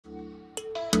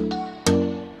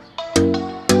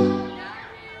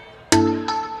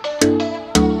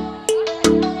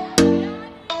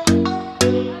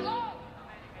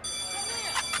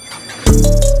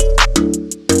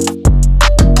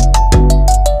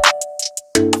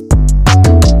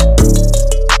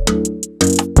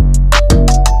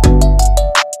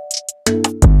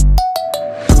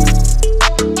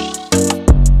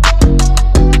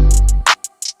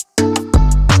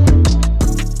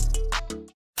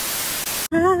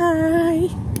Hi.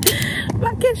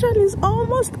 Vacation is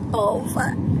almost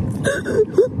over.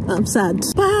 I'm sad,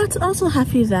 but also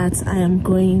happy that I am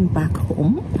going back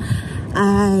home.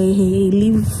 I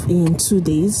leave in 2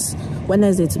 days,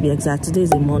 Wednesday to be exact. Today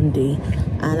is a Monday,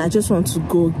 and I just want to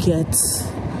go get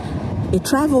a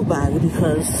travel bag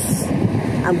because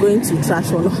I'm going to trash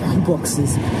one of my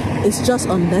boxes. It's just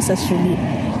unnecessarily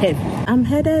heavy. I'm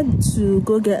headed to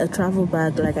go get a travel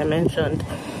bag. Like I mentioned,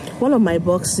 one of my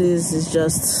boxes is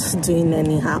just doing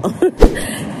anyhow.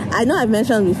 I know I've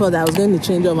mentioned before that I was going to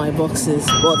change all my boxes,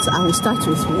 but I will start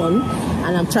with one,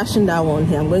 and I'm trashing that one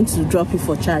here. I'm going to drop it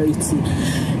for charity.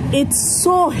 It's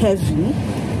so heavy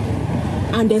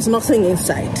and there's nothing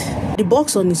inside. The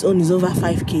box on its own is over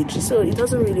 5 kg, so it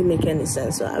doesn't really make any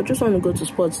sense. So I just want to go to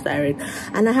Sports Direct,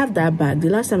 and I have that bag. The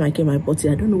last time I came, I bought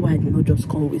it. I don't know why I did not just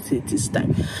come with it this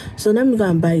time. So let me go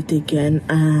and buy it again.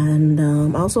 And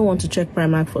I also want to check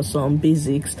Primark for some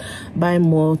basics, buy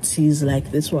more tees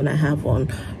like this one I have on,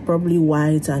 probably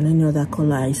white and any other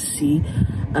color I see.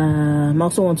 I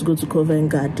also want to go to Covent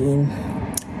Garden,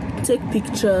 take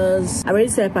pictures. I already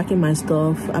started packing my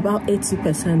stuff, about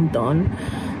 80% done.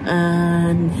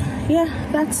 And yeah,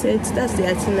 that's it. That's the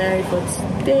itinerary for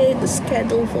today, the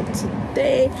schedule for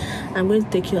today. I'm going to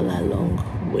take you all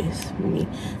along with me.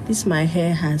 This my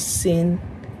hair has seen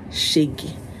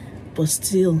shaggy, but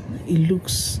still it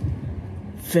looks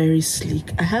very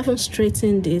sleek. I haven't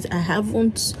straightened it. I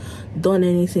haven't done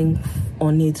anything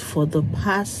on it for the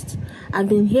past, I've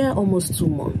been here almost 2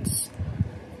 months.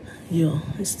 Yo,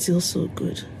 it's still so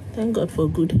good. Thank God for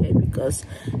good hair, because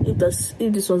if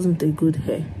this wasn't a good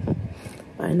hair,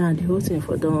 right now the whole thing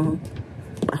for the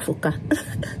Bafoka.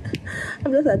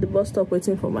 I'm just at the bus stop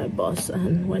waiting for my bus,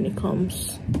 and when it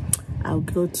comes, I'll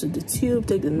go to the tube,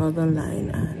 take the Northern Line,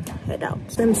 and head out.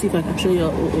 Let me see if I can show you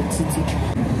OOTD.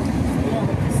 Yeah,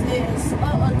 this is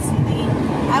OOTD.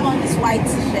 I'm on this white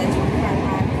t-shirt from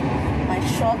Primark, my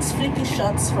shorts, flippy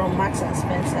shorts from Marks and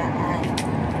Spencer, and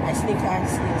my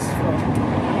sneakers is from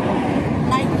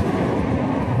Nike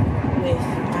with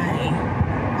my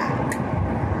bag.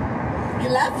 You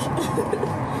love?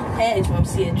 Hair is from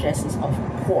CA Dresses, of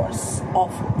course.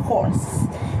 Of course.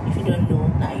 If you don't know,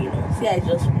 now you know. See, I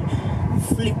just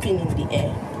flipping in the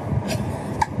air.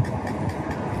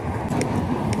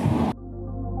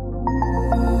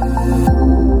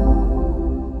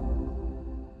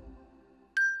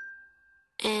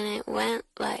 And it went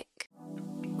like,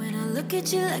 when I look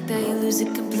at you like that, you lose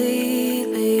it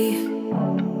completely,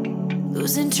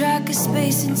 losing track of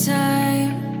space and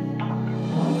time.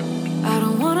 I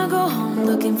don't wanna go home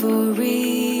looking for a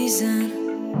reason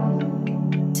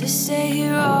to stay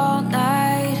here all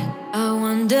night. I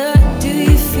wonder, do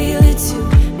you feel it too?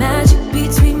 Magic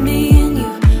between me and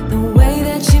you, the way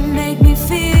that you make me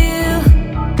feel.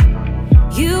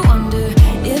 You wonder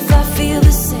if I feel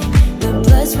the same, the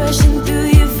blood's rushing through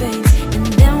your veins. And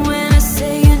then when I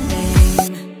say your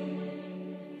name,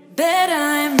 bet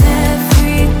I'm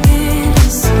everything you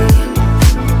see,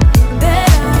 bet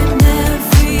I'm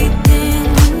everything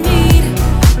you need.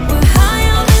 We're high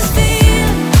on this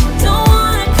feeling, don't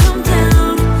wanna come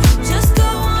down, just go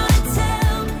on and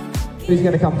tell me. Who's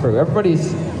gonna come through?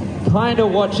 Everybody's kind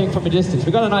of watching from a distance.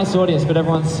 We've got a nice audience, but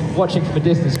everyone's watching from a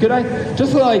distance. Could I,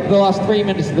 just for like the last 3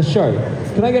 minutes of the show,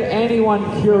 can I get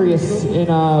anyone curious in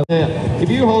if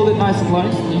you hold it nice and low,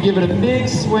 you give it a big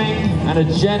swing and a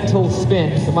gentle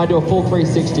spin, it might do a full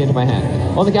 360 into my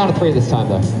hand. On the count of 3 this time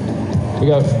though. We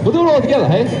go, we'll do it all together,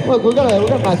 hey? Look, we've got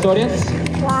a nice audience.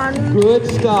 One. Good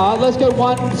start. Let's go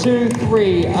 1, 2,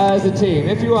 3 as a team.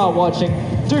 If you are watching,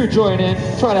 do join in.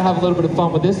 Try to have a little bit of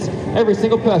fun with this. Every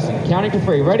single person, counting to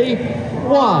 3. Ready?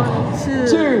 1,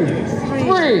 2,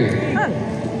 3.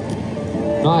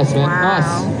 Nice, man. Wow.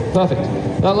 Nice. Perfect.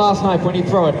 That last knife, when you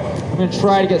throw it, I'm going to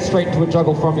try to get straight into a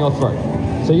juggle from your throat.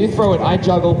 So you throw it, I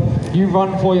juggle, you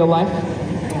run for your life.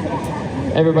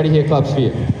 Everybody here claps for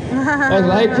you.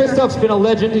 Hey, Christoph's been a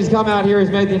legend. He's come out here, he's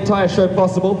made the entire show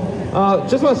possible.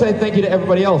 Just want to say thank you to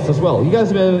everybody else as well. You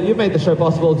guys you've made the show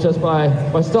possible just by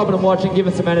stopping and watching,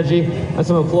 giving some energy and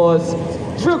some applause.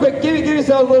 Just real quick, give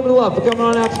yourselves a little bit of love for coming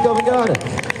on out to Covent Garden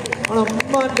on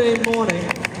a Monday morning.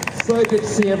 So good to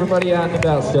see everybody out and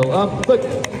about still. Look,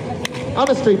 I'm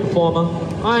a street performer.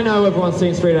 I know everyone's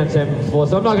seen street entertainment before,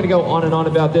 so I'm not going to go on and on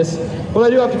about this. But I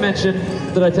do have to mention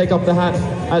that I take off the hat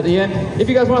at the end. If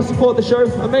you guys want to support the show,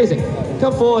 amazing.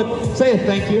 Come forward, say a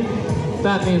thank you.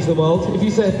 That means the world. If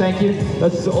you say thank you,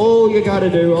 that's all you got to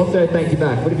do. I'll say thank you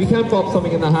back. But if you can pop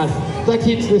something in the hat, that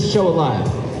keeps this show alive.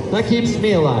 That keeps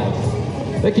me alive.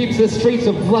 That keeps the streets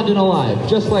of London alive,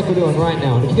 just like we're doing right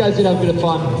now. And if you guys did have a bit of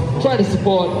fun, try to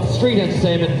support street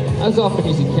entertainment as often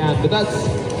as you can. But that's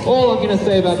all I'm going to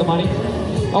say about the money.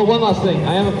 Oh, one last thing.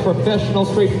 I am a professional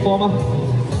street performer,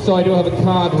 so I do have a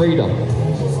card reader.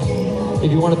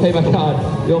 If you want to pay by card,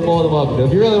 you're more than welcome to.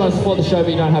 If you really want to support the show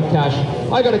but you don't have cash,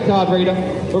 I got a card reader.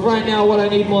 But right now, what I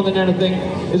need more than anything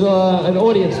is an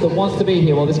audience that wants to be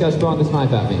here while this guy's throwing this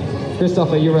knife at me.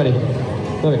 Christopher, you ready?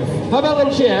 Perfect. How about a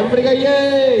little cheer? Everybody go,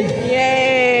 yay!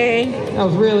 Yay! That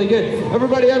was really good.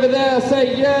 Everybody over there,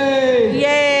 say yay!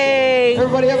 Yay!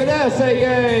 Everybody over there, say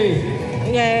yay!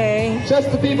 Yay!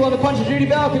 Just the people on the Punch and Judy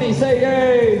balcony, say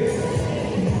yay!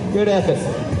 Good effort.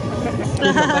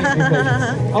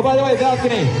 Oh, by the way,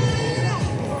 balcony.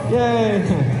 Yay!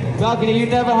 Balcony, you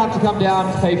never have to come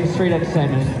down to pay for street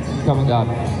entertainment. Come and go.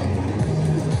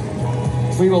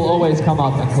 We will always come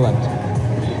up and collect.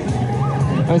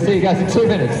 I'll see you guys in 2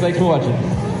 minutes. Thanks for watching.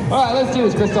 All right, let's do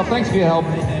this, Christoph. Thanks for your help.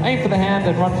 Aim for the hand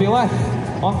and run for your life.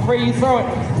 On 3, you throw it.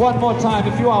 One more time.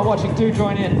 If you are watching, do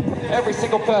join in. Every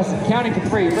single person, counting to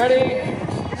 3. Ready?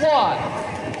 1,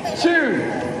 2.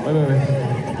 Wait.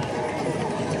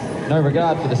 No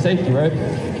regard for the safety rope.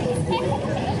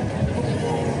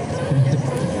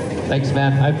 Thanks,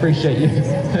 man. I appreciate you.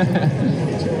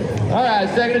 All right,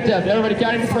 second attempt. Everybody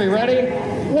counting to 3. Ready?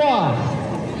 1,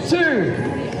 2,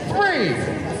 3.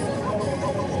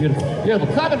 Beautiful. Beautiful.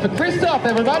 Clapping for Christoph,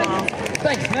 everybody.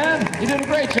 Thanks, man. You did a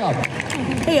great job.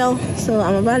 Hey, y'all. So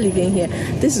I'm about leaving here.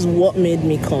 This is what made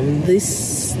me come.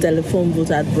 This telephone booth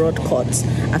at Broadcourt.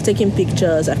 I've taken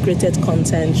pictures. I've created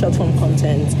content, short form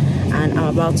content, and I'm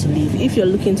about to leave. If you're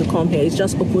looking to come here, it's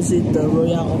just opposite the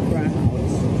Royal Opera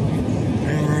House.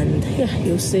 And yeah,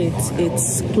 you'll see it.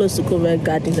 It's close to Covent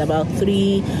Gardens, about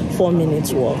 3-4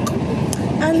 minutes walk.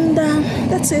 And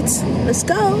that's it. Let's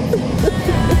go.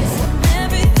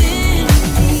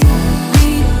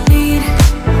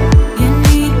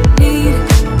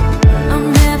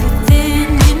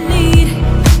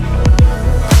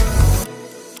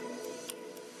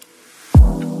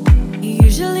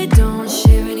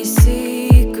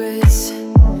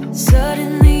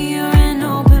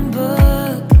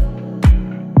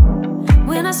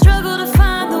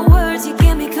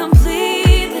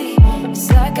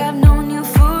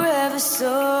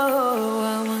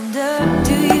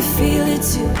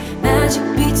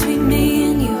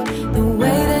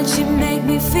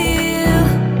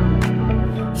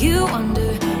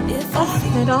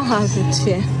 I don't have it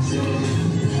here.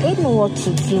 I don't know what to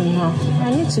do now.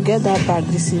 I need to get that back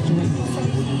this evening.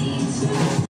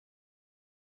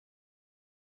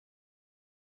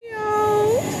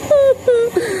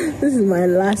 This is my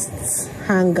last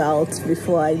hangout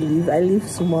before I leave. I leave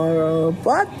tomorrow,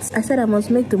 but I said I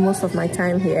must make the most of my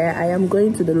time here. I am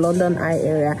going to the London Eye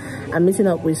area. I'm meeting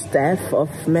up with Steph of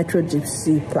Metro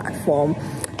Gypsy platform,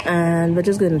 and we're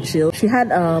just going to chill. She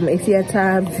had a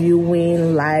theater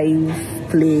viewing live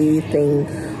play thing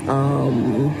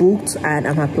booked, and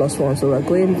I'm her +1, so we're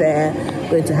going there,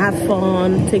 going to have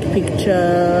fun, take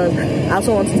pictures. I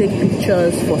also want to take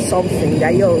pictures for something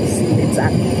that you'll see later.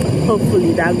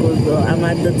 Hopefully that goes well. I'm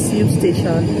at the tube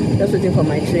station just waiting for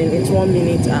my train. It's 1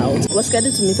 minute out. We're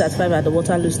scheduled to meet at 5 at the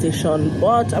Waterloo station,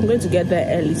 but I'm going to get there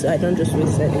early so I don't just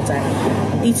waste any time.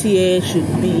 ETA should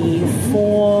be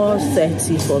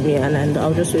 4:30 for me, and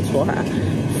I'll just wait for her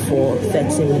for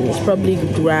 30 minutes. Probably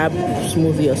grab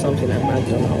smoothie or something at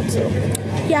McDonald's. So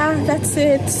yeah, that's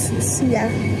it. See ya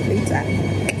later.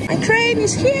 My train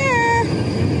is here.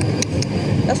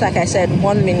 Just like I said,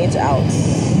 1 minute out.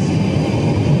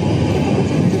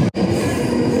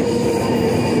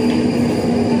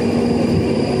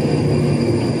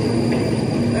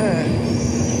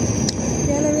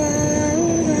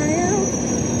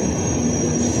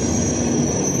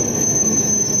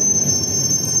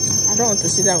 I don't want to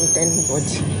sit down with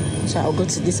anybody, so I'll go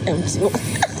to this empty one.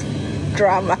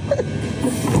 Drama.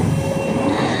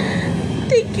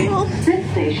 Thank you.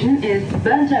 This station is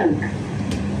Burnt Oak.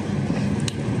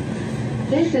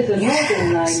 This is a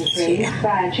Northern Line train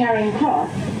via Charing Cross,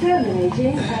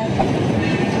 terminating at...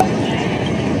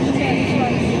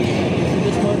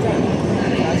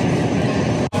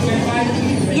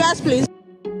 Yes, please.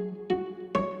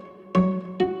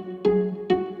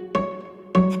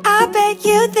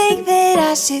 You think that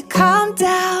I should calm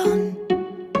down,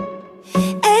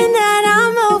 and that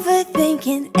I'm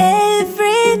overthinking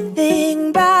everything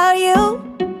about you,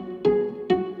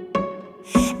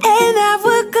 and that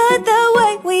we're good the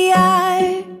way we are.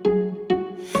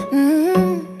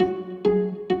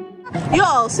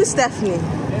 Yo, see Stephanie.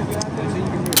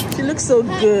 She looks so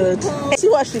good. See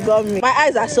what she got me. My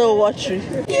eyes are so watery.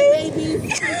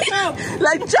 Baby.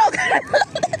 Like joke.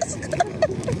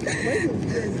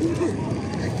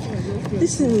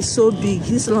 This thing is so big.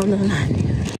 This London Eye.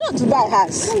 Dubai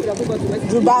has.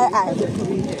 Dubai has.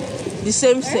 The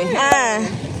same thing.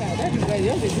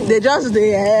 They just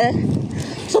there.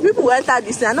 So people who enter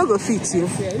this thing, I not go fit you.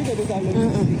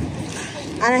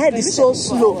 And I heard it's so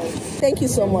slow. Thank you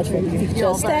so much for the picture.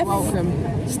 You're Steph.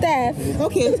 Welcome. Steph.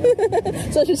 Okay.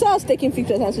 So she saw us taking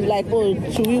pictures and she's like, oh,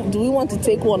 do we want to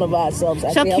take one of ourselves?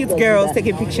 Some cute girls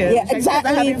taking pictures. Yeah,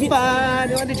 exactly. Having fun.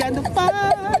 They want to join the fun.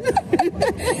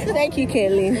 Thank you,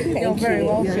 Kaylee. You're very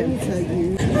welcome.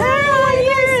 Hi, how are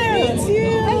you? Nice to meet you.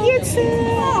 And you too.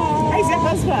 How's your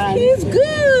husband? He's good.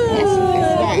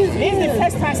 This is the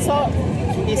first time I saw a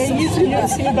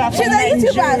YouTuber from Nigeria.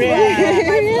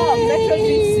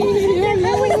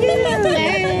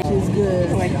 She's good.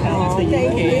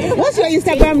 Thank you. What's your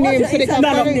Instagram name? So they can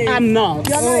follow? I'm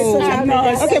not. I'm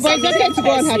not. Okay, but it's okay to go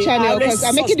on her channel because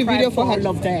I'm making the video for her.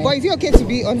 But is it okay to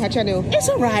be on her channel? It's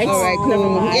alright. Alright,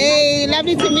 cool. Yay,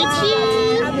 lovely to meet you.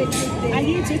 And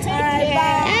you too. Take care.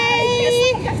 Bye.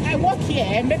 I work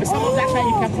here. Maybe some of that time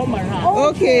you can come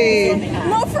around. Okay.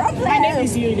 No problem. My name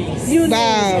is Eunice.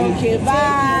 Bye. Okay,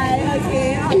 bye.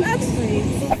 Okay, oh, that's sweet.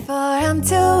 Before I'm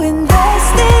too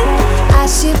invested, I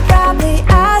should probably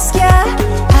ask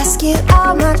you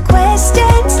all my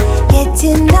questions, get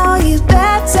to know you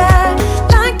better.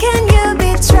 Like, can you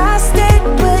be trusted?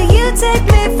 Will you take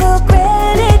me for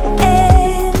granted?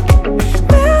 And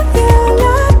will you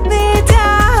let me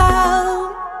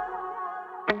down?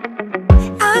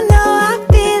 I know I'm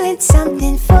feeling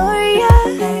something for you.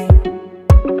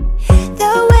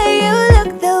 The way you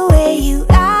look, the way you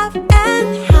laugh, and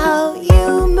how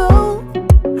you move.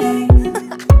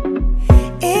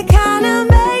 It kinda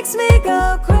makes me go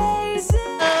crazy.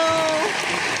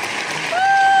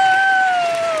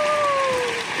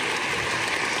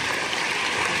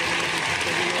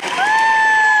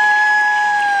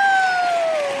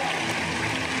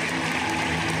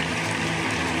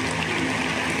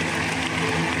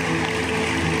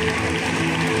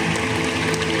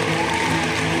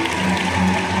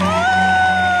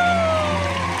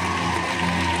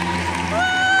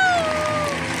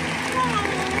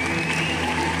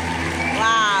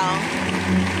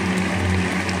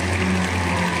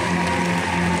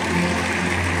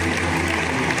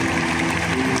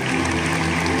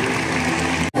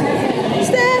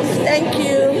 Thank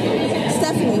you,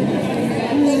 Stephanie.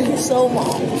 Thank you so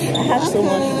much. I had so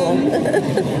much fun.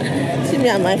 See me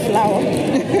and my flower.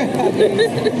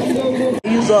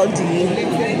 Use all the.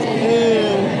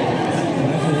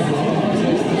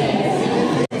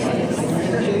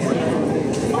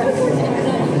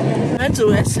 I went to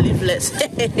wear sleeveless.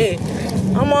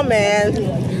 Come on, man.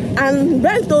 And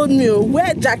Ben told me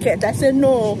wear jacket. I said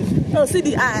no. No, see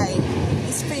the eye.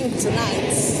 It's pink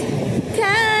tonight.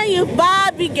 Can you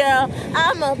Barbie girl?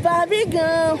 I'm a Barbie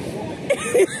girl.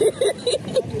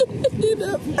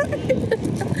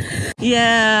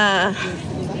 Yeah.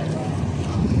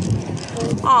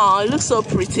 Oh, it looks so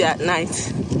pretty at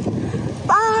night.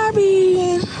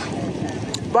 Barbie.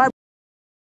 Barbie.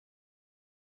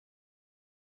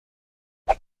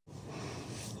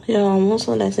 Yeah, I'm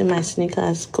also letting my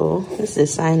sneakers go. It's a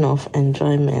sign of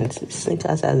enjoyment. The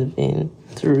sneakers has been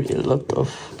through a lot of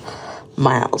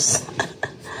miles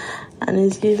and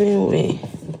it's giving way.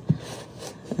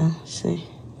 See,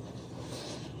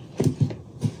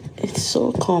 it's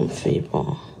so comfy,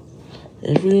 but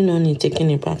there's really no need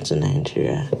taking it back to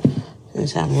Nigeria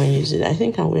since I'm going to use it. I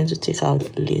think I'm going to take out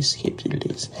the lace, keep the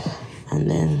lace,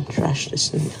 and then trash the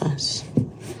sneakers.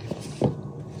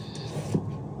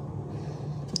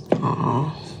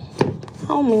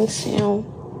 I'll miss you.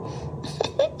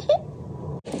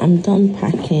 I'm done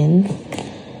packing.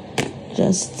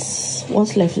 Just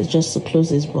what's left is just to close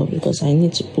this box because I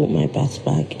need to put my bath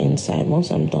bag inside.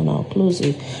 Once I'm done, I'll close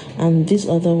it. And this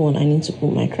other one, I need to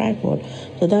put my tripod.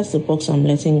 So that's the box I'm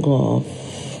letting go of.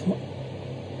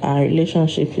 Our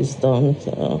relationship is done.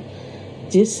 So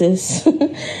this is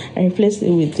I replaced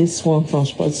it with this one from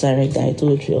Sports Direct that I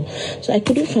told you. So I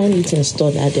couldn't find it in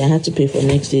store that day. I had to pay for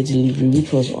next day delivery,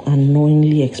 which was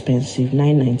annoyingly expensive,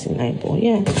 $9.99. But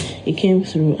yeah, it came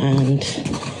through and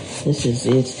this is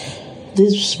it.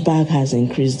 This bag has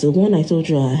increased. The one I told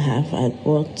you I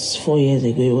bought 4 years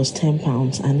ago, it was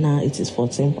 £10 and now it is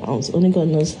 £14. Only God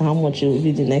knows how much it will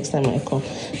be the next time I come.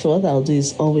 So what I'll do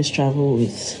is always travel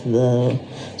with the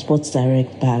Sports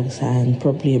Direct bags and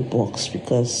probably a box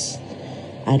because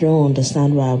I don't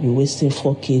understand why I'll be wasting over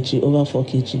 4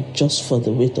 kg just for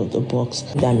the weight of the box.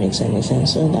 If that makes any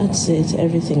sense. So that's it.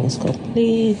 Everything is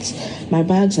complete. My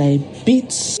bags are a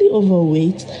bit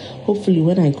overweight. Hopefully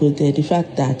when I go there, the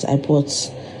fact that I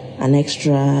bought an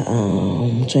extra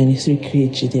 23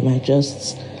 kg, they might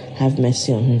just have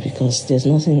mercy on me, because there's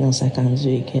nothing else I can do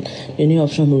again. The only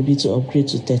option will be to upgrade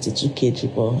to 32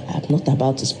 kg, but I'm not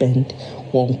about to spend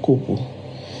 1 kobo.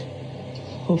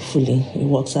 Hopefully it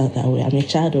works out that way. I'm a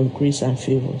child of grace and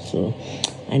favor, so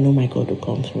I know my God will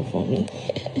come through for me.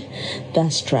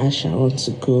 That's trash I want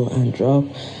to go and drop.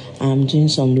 I'm doing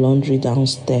some laundry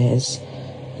downstairs,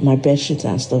 my bedsheets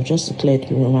and stuff, just to clear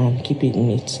the room and keep it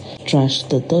neat. Trash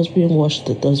the dustbin, wash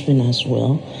the dustbin as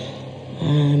well.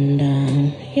 And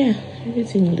yeah,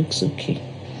 everything looks okay.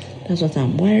 That's what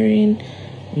I'm wearing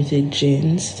with the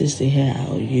jeans. This is the hair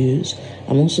I'll use.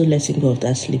 I'm also letting go of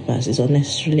that slippers. It's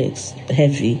unnecessarily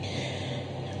heavy.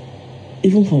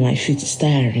 Even for my feet, it's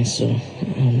tiring, so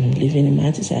I'm leaving it. My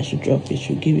auntie said I should drop it,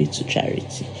 should give it to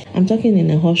charity. I'm talking in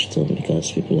a hushed tone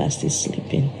because people are still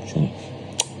sleeping, so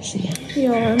see ya.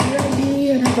 Yo, I'm ready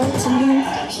and about to leave.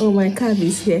 Oh, my cab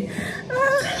is here.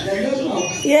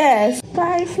 Yes,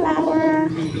 bye flower.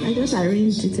 I just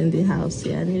arranged it in the house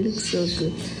here, and it looks so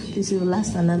good. This will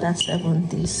last another 7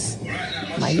 days.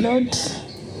 My lord.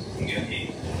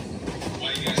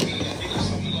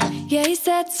 Yeah, he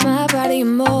sets my body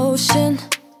in motion.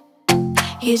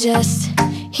 He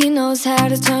knows how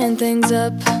to turn things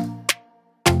up.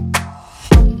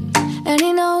 And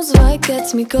he knows what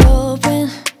gets me going.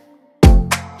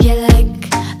 Yeah,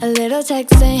 like a little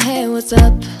text saying, hey, what's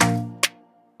up?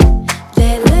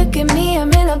 They look at me,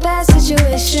 I'm in a bad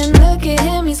situation. Look at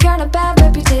him, he's got a bad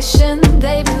reputation.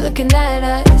 They be looking at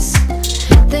us,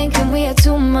 thinking we are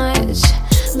too much.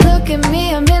 Look at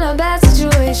me, I'm in a bad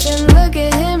situation. Look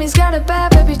at him, he's got a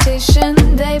bad reputation.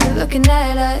 They be looking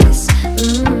at us.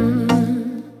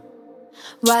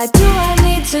 Why do I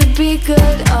need to be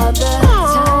good all the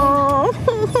time?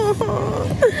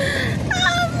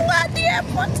 I'm at the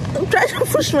airport. I'm trying to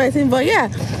push my thing, but yeah,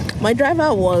 my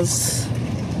driver was...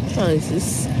 Oh, is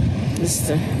this?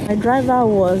 My driver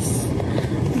was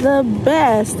the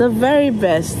best, the very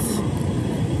best.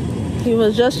 He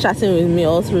was just chatting with me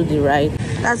all through the ride.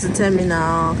 That's the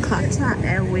terminal, Qatar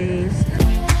Airways.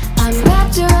 I'm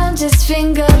wrapped around his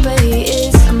finger, but he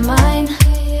is mine.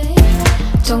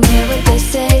 Don't care what they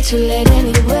say, too late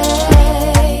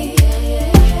anyway.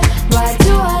 Why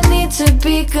do I need to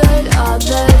be good all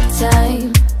the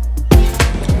time?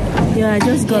 Yeah, I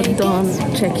just got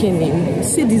done checking in.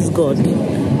 See this God.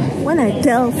 When I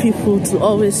tell people to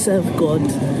always serve God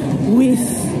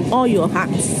with all your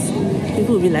hearts,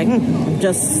 people will be like,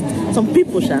 just... Some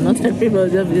people shall not, and people will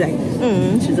just be like,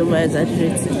 she's over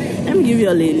exaggerating. Let me give you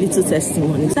all a little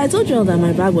testimony. So I told you all that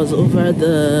my bag was over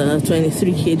the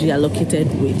 23 kg allocated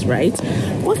weight, right?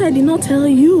 What I did not tell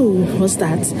you was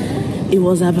that it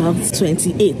was about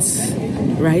 28,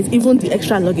 right? Even the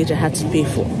extra luggage I had to pay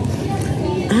for.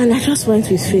 And I just went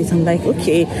with faith. I'm like,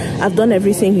 okay, I've done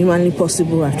everything humanly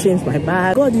possible. I've changed my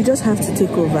bag. God, you just have to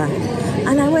take over.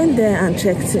 And I went there and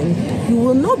checked in. You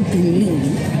will not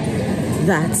believe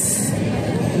that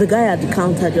the guy at the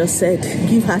counter just said,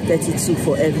 give her 32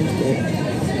 for everything.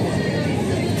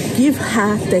 Give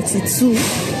her 32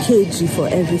 kg for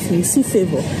everything. See,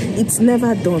 favor, it's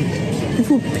never done.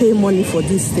 People pay money for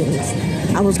these things.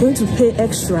 I was going to pay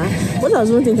extra, but I was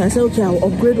going to think, I said, okay, I'll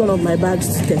upgrade one of my bags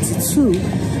to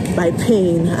 32 by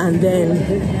paying and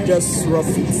then just rough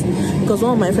it. Because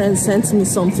one of my friends sent me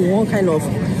something, one kind of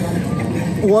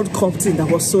World Cup thing that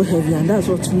was so heavy, and that's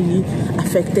what really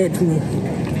affected me.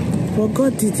 But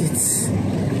God did it.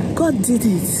 God did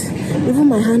it. Even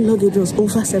my hand luggage was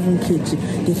over 7 kg.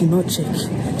 They did not check.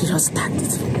 They just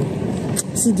started.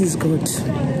 See this God.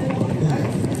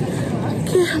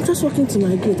 Okay, I'm just walking to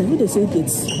my gate. I think they say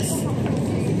gates.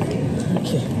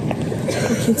 Okay.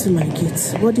 Walking to my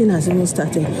gate. Boarding has even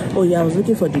started. Oh yeah, I was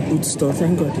looking for the boot store.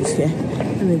 Thank God it's here.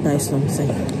 Let me buy something.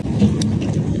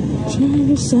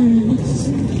 Jesus.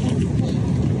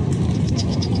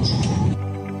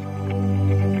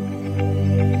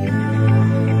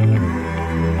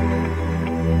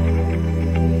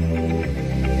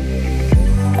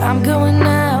 I'm going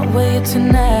out with you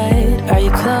tonight. Are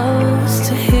you close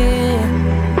to here?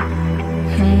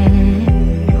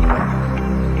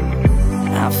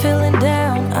 I'm feeling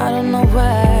down, I don't know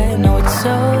why. No, it's so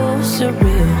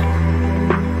surreal.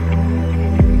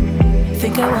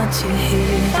 Think I want you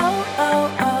here. Oh, oh,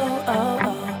 oh, oh,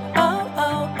 oh, oh,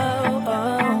 oh, oh,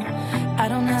 oh. I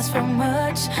don't ask for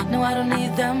much, no, I don't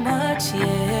need that much,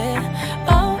 yeah.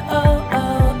 Oh, oh,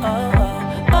 oh, oh, oh.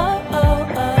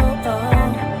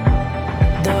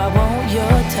 Your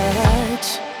touch,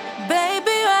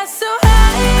 baby, you're so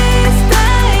high,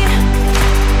 stay.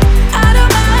 I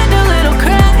don't mind a little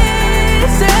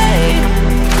crazy,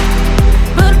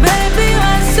 but baby,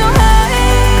 you're so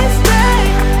high, stay.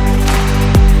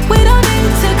 We don't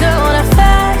need to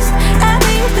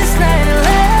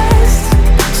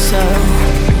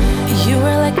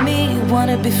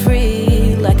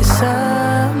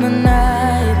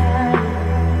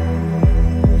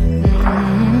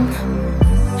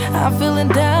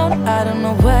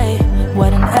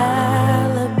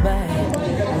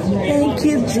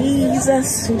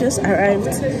just arrived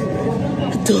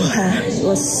Doha. It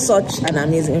was such an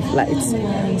amazing flight,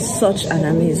 so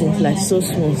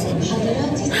smooth.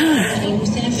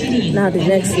 Now the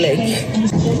next leg.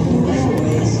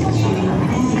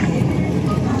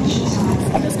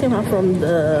 I just came out from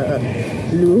the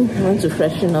loo. I went to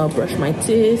freshen up, brush my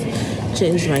teeth,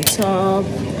 change my top,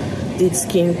 did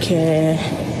skincare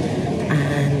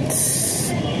and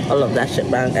all of that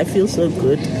shebang. I feel so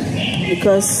good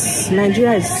because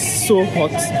Nigeria is so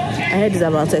hot. I heard it's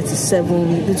about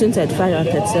 37, between 35 and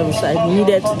 37, so I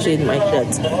needed to change my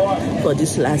shirt for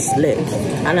this last leg.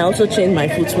 And I also changed my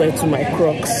footwear to my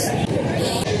Crocs.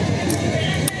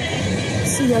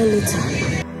 See you later.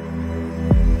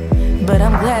 But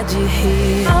I'm glad you're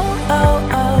here. Oh, oh,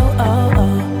 oh, oh,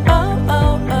 oh, oh,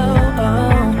 oh, oh,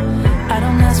 oh. I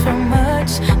don't ask for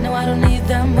much, no, I don't need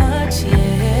that much,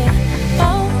 yeah.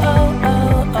 Oh, oh,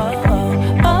 oh, oh, oh,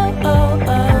 oh, oh,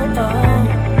 oh, oh.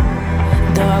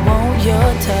 Though I want your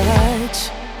touch,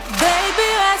 baby,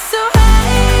 I so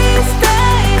high,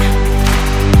 stay.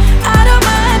 I don't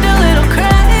mind a little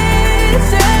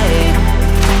crazy,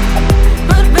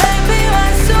 but baby, I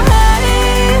so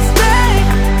high, stay.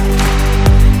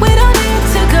 We don't need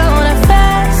to go that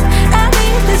fast. I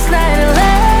need this night to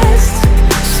last.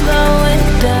 Slow it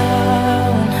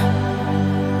down.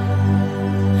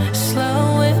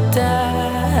 Slow it down.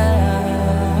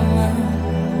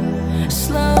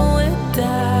 Slow it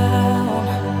down.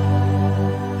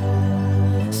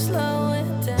 Slow it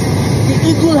down. The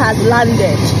eagle has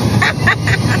landed.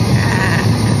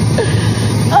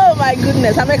 Oh my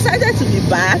goodness, I'm excited to be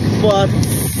back, but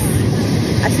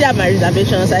I still have my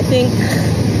reservations. I think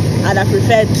I'd have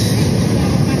preferred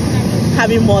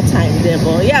having more time there,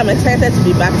 but yeah, I'm excited to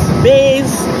be back to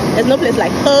base. There's no place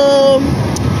like home.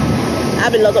 I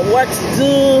have a lot of work to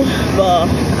do, but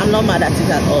I'm not mad at it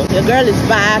at all. Your girl is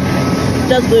back.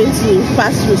 Just going to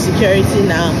pass through security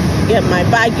now, get my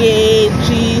baggage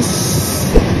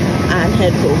and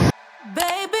head home.